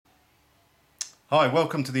Hi,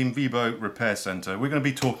 welcome to the Invibo Repair Centre. We're going to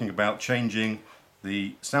be talking about changing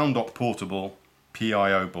the Sounddock Portable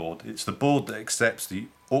PIO board. It's the board that accepts the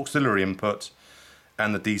auxiliary input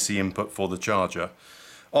and the DC input for the charger.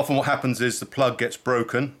 Often what happens is the plug gets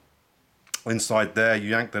broken inside there, you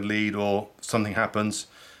yank the lead or something happens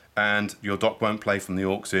and your dock won't play from the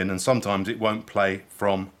aux in, and sometimes it won't play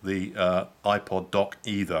from the iPod dock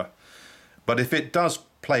either. But if it does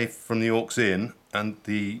play from the aux in and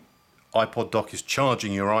the iPod dock is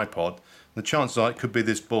charging your iPod, the chances are it could be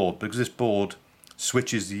this board, because this board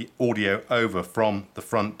switches the audio over from the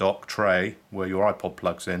front dock tray where your iPod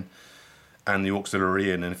plugs in and the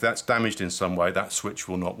auxiliary in, and if that's damaged in some way, that switch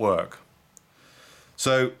will not work.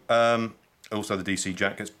 So also the DC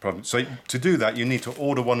jack gets problem. So to do that, you need to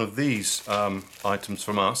order one of these items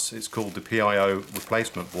from us. It's called the PIO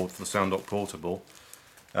replacement board for the Sounddock Portable,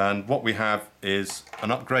 and what we have is an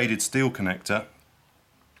upgraded steel connector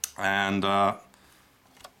and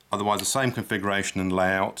otherwise the same configuration and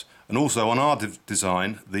layout, and also on our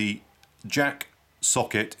design the jack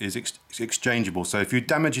socket is exchangeable, so if you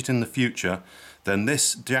damage it in the future then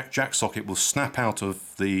this jack socket will snap out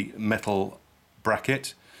of the metal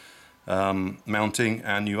bracket mounting,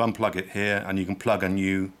 and you unplug it here and you can plug a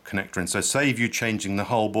new connector in. So save you changing the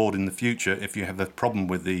whole board in the future. If you have a problem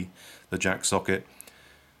with the jack socket,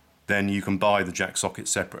 then you can buy the jack socket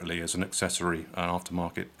separately as an accessory, an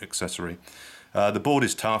aftermarket accessory. The board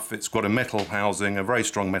is tough. It's got a metal housing, a very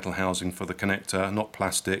strong metal housing for the connector, not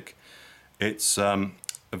plastic. It's a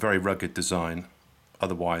very rugged design.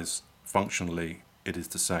 Otherwise, functionally, it is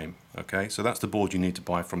the same. Okay, so that's the board you need to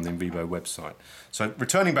buy from the Invibo website. So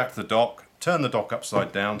returning back to the dock, turn the dock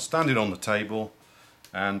upside down, stand it on the table,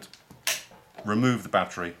 and remove the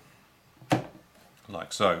battery,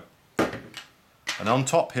 like so. And on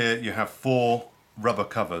top here you have 4 rubber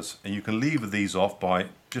covers, and you can lever these off by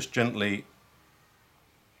just gently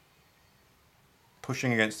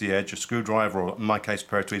pushing against the edge, a screwdriver, or in my case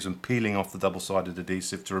pair of tweezers, and peeling off the double-sided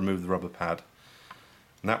adhesive to remove the rubber pad.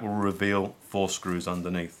 And that will reveal 4 screws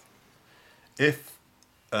underneath. If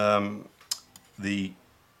I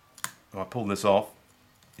pull this off,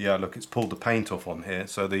 yeah, look, it's pulled the paint off on here,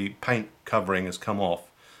 so the paint covering has come off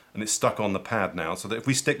and it's stuck on the pad now, so that if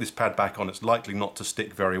we stick this pad back on, it's likely not to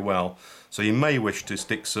stick very well. So you may wish to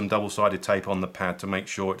stick some double-sided tape on the pad to make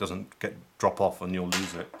sure it doesn't drop off and you'll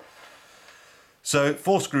lose it. So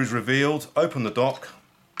 4 screws revealed. Open the dock,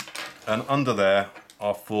 and under there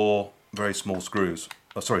are 3 very small screws,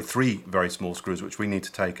 which we need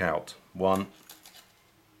to take out. 1,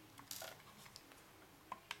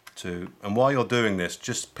 2, and while you're doing this,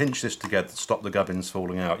 just pinch this together to stop the gubbins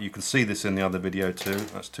falling out. You can see this in the other video too.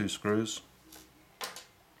 That's 2 screws.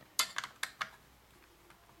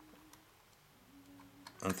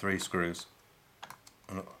 And 3 screws.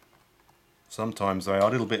 And sometimes they are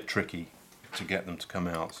a little bit tricky to get them to come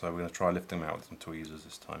out, so we're going to try lifting them out with some tweezers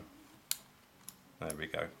this time. There we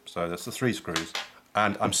go. So that's the 3 screws,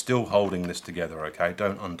 and I'm still holding this together, okay?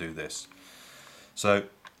 Don't undo this. So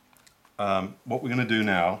what we're going to do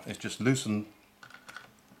now is just loosen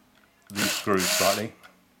these screws slightly.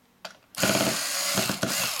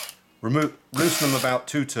 Loosen them about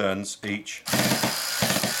 2 turns each.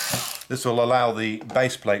 This will allow the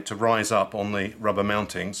base plate to rise up on the rubber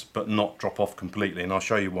mountings but not drop off completely, and I'll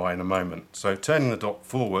show you why in a moment. So turning the dock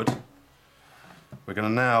forward, we're going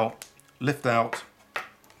to now lift out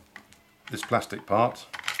this plastic part,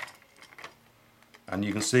 and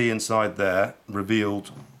you can see inside there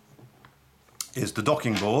revealed is the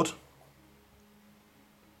docking board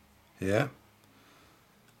here.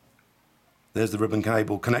 There's the ribbon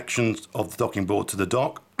cable connections of the docking board to the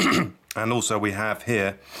dock and also we have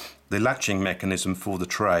here the latching mechanism for the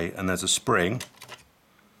tray, and there's a spring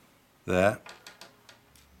there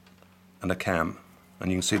and a cam, and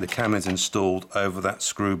you can see the cam is installed over that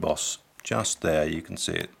screw boss just there. You can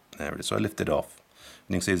see it. There it is. So I lift it off,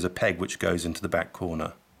 and you can see there's a peg which goes into the back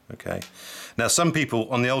corner. Okay. Now some people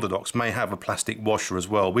on the older docks may have a plastic washer as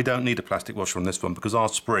well. We don't need a plastic washer on this one because our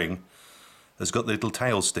spring has got the little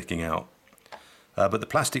tail sticking out. But the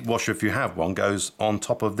plastic washer, if you have one, goes on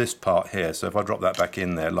top of this part here. So if I drop that back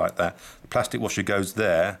in there like that, the plastic washer goes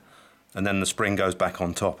there, and then the spring goes back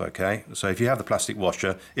on top. Okay. So if you have the plastic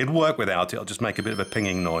washer, it'll work without it. It'll just make a bit of a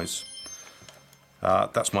pinging noise.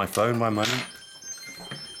 That's my phone. One moment.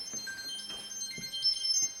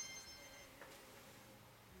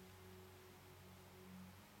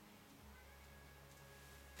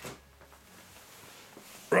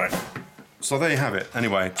 Right, so there you have it.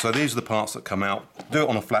 Anyway, so these are the parts that come out. Do it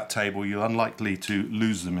on a flat table, you're unlikely to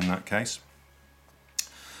lose them in that case.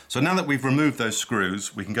 So now that we've removed those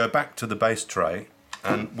screws, we can go back to the base tray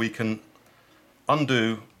and we can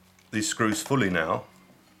undo these screws fully now.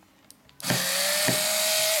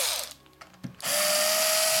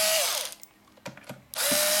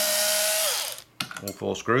 All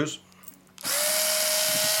 4 screws.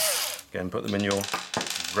 Again, put them in your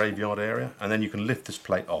graveyard area, and then you can lift this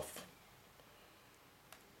plate off.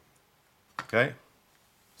 Okay,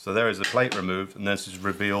 so there is the plate removed, and this is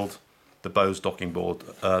revealed the Bose docking board,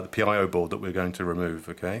 the PIO board that we're going to remove.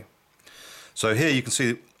 Okay, so here you can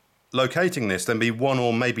see locating this, then be 1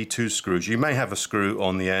 or maybe 2 screws. You may have a screw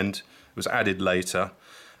on the end, it was added later.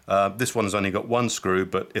 This one has only got 1 screw,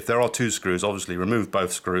 but if there are 2 screws, obviously remove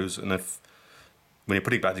both screws, and if when you're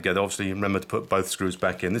putting it back together, obviously remember to put both screws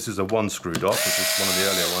back in. This is a 1 screw dock, which is one of the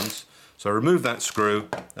earlier ones. So remove that screw,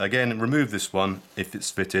 again remove this one if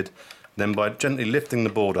it's fitted, then by gently lifting the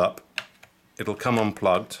board up, it'll come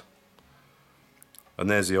unplugged, and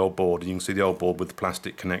there's the old board. You can see the old board with the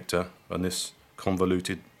plastic connector and this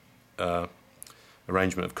convoluted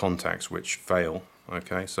arrangement of contacts which fail.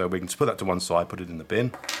 Okay, so we can just put that to one side, put it in the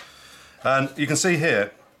bin, and you can see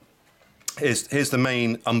here here's the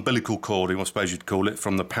main umbilical cord, I suppose you'd call it,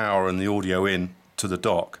 from the power and the audio in to the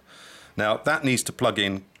dock. Now that needs to plug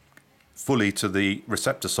in fully to the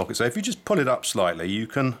receptor socket, so if you just pull it up slightly, you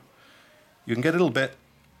can get a little bit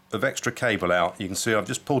of extra cable out. You can see I've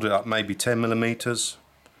just pulled it up maybe 10 millimeters,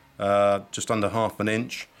 just under ½ an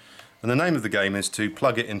inch, and the name of the game is to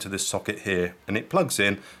plug it into this socket here, and it plugs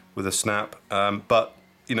in with a snap, but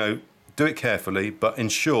you know, do it carefully, but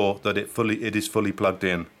ensure that it is fully plugged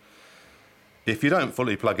in. If you don't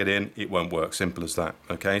fully plug it in, it won't work. Simple as that.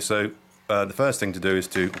 Okay, so the first thing to do is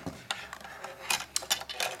to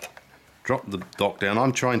drop the dock down.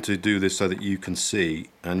 I'm trying to do this so that you can see,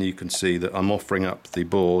 and you can see that I'm offering up the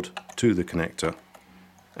board to the connector,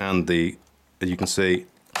 and as you can see,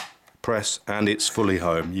 press, and it's fully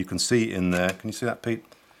home. You can see in there, can you see that, Pete?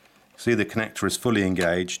 See, the connector is fully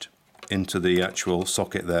engaged into the actual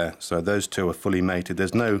socket there. So those two are fully mated.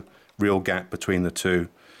 There's no real gap between the two,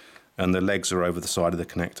 and the legs are over the side of the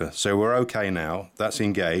connector. So we're okay now. That's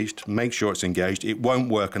engaged. Make sure it's engaged. It won't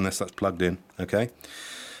work unless that's plugged in. Okay,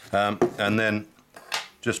 and then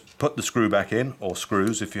just put the screw back in, or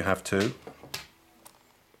screws if you have to.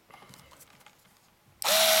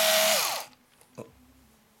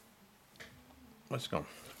 Where's it gone?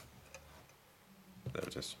 There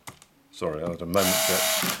it is. Sorry, I had a moment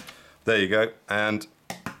there. There you go. And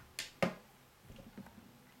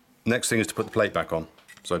next thing is to put the plate back on.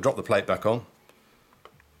 So drop the plate back on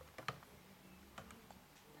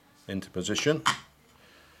into position.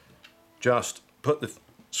 Just put the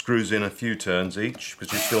screws in a few turns each,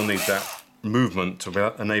 because you still need that movement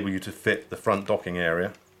to enable you to fit the front docking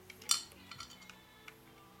area.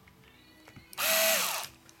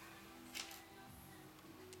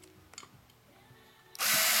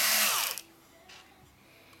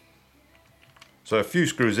 So a few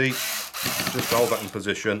screws each, just hold that in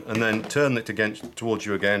position, and then turn it towards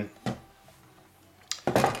you again.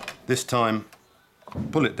 This time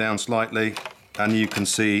pull it down slightly, and you can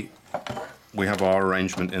see we have our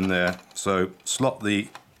arrangement in there. So slot the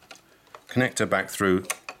connector back through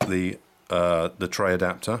the tray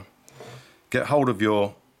adapter, get hold of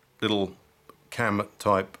your little cam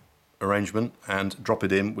type arrangement and drop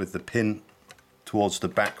it in with the pin towards the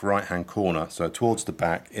back right hand corner, so towards the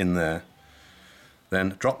back in there.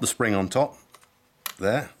 Then drop the spring on top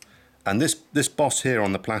there, and this boss here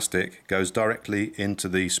on the plastic goes directly into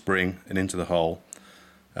the spring and into the hole.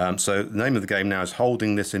 So the name of the game now is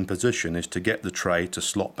holding this in position, is to get the tray to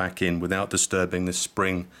slot back in without disturbing this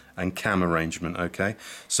spring and cam arrangement. Okay,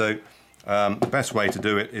 so the best way to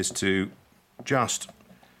do it is to just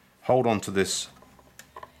hold on to the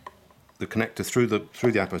connector through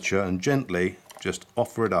the aperture and gently just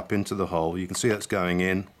offer it up into the hole. You can see that's going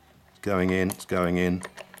in, it's going in, it's going in,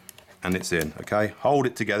 and it's in. Okay, hold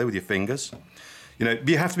it together with your fingers. You know,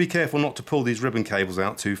 you have to be careful not to pull these ribbon cables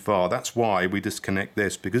out too far. That's why we disconnect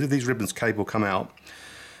this, because if these ribbons cable come out,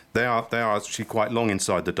 they are actually quite long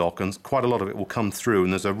inside the dock, and quite a lot of it will come through,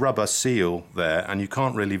 and there's a rubber seal there, and you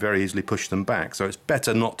can't really very easily push them back. So it's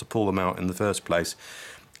better not to pull them out in the first place.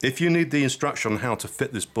 If you need the instruction on how to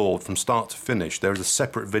fit this board from start to finish, there is a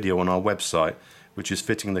separate video on our website which is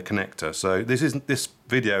fitting the connector. So this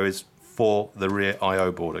video is for the rear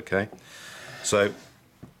I/O board. Okay, so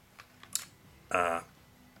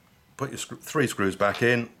put your 3 screws back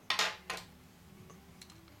in.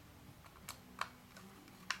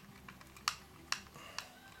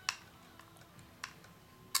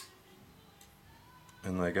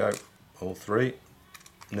 And there you go, all 3.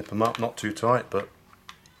 Nip them up, not too tight, but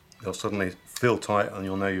they'll suddenly feel tight and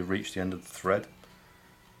you'll know you've reached the end of the thread.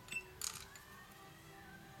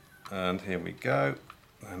 And here we go,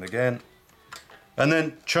 and again. And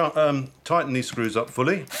then tighten these screws up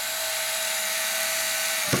fully,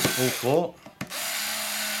 all four.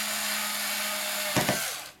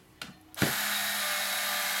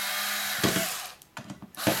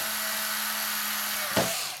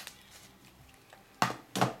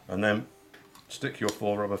 And then stick your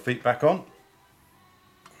 4 rubber feet back on.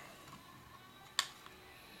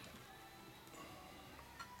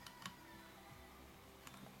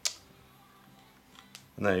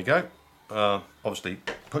 And there you go. Obviously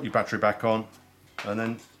put your battery back on, and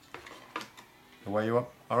then away you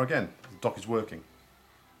are again. The dock is working.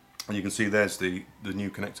 And you can see there's the new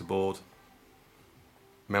connector board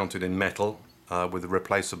mounted in metal with a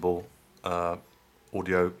replaceable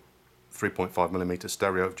audio 3.5mm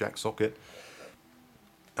stereo jack socket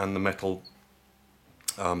and the metal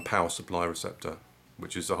power supply receptor,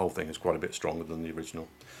 which is the whole thing is quite a bit stronger than the original.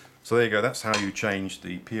 So there you go, that's how you change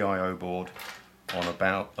the PIO board on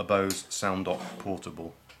a Bose Sounddock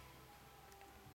Portable.